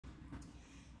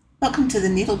Welcome to the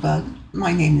NeedleBugg.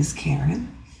 My name is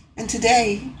Karen, and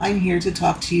today I'm here to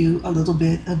talk to you a little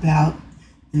bit about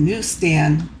the new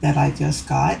stand that I just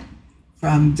got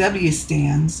from W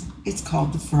Stands. It's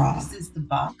called the Frog. This is the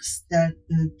box that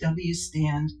the W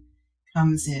stand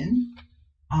comes in.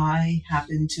 I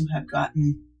happen to have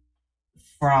gotten the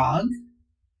Frog.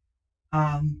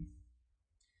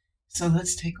 So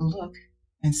let's take a look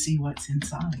and see what's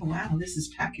inside. Wow, this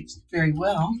is packaged very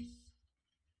well.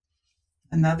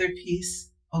 Another piece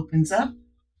opens up.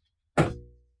 Okay.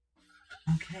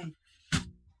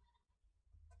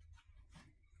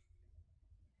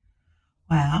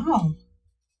 Wow.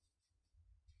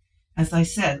 As I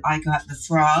said, I got the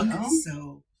Frog,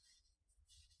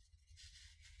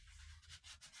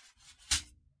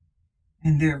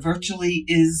 and there virtually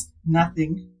is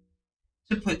nothing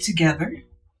to put together.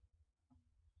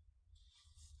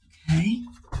 Okay.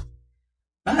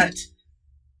 But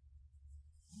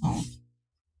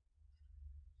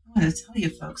I want to tell you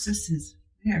folks, this is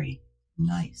very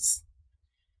nice.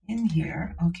 In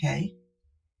here, okay,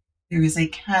 there is a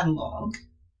catalog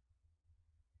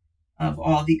of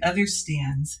all the other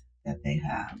stands that they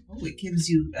have. Oh, it gives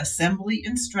you assembly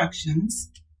instructions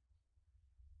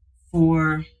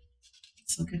for,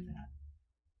 let's look at that.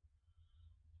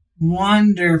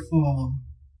 Wonderful.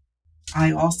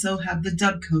 I also have the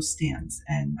Dubco stands,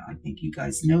 and I think you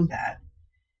guys know that.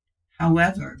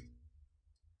 However,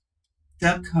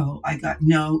 Dubco, I got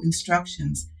no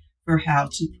instructions for how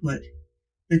to put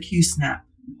the Q-snap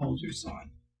holders on.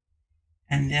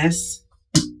 And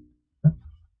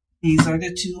these are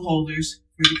the two holders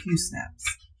for the Q-snaps,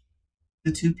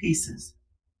 the two pieces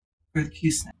for the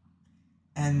Q-snap.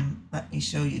 And let me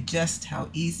show you just how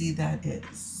easy that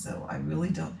is. So I really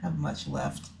don't have much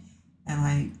left. And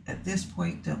I, at this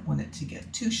point, don't want it to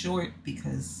get too short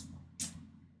because,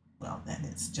 well, then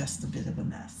it's just a bit of a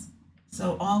mess.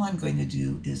 So all I'm going to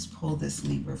do is pull this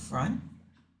lever front.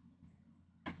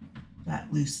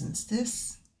 That loosens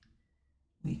this.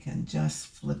 We can just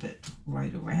flip it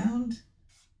right around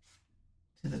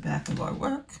to the back of our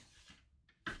work.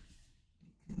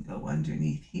 We can go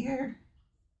underneath here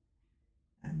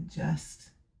and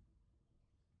just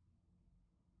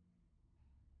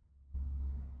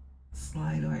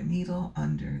slide our needle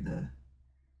under the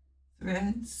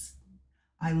threads.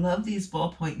 I love these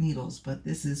ballpoint needles, but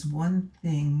this is one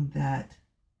thing that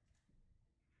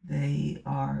they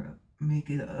make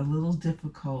it a little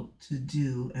difficult to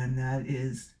do, and that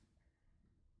is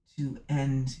to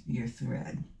end your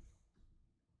thread.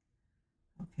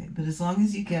 Okay, but as long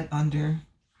as you get under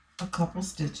a couple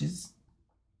stitches,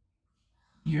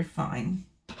 you're fine.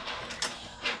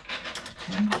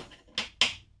 Okay.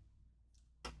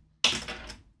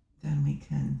 Then we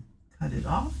can cut it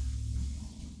off.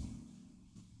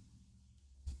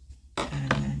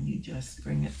 And then you just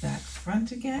bring it back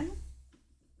front again.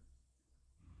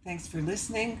 Thanks for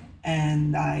listening,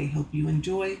 and I hope you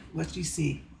enjoy what you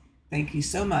see. Thank you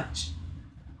so much.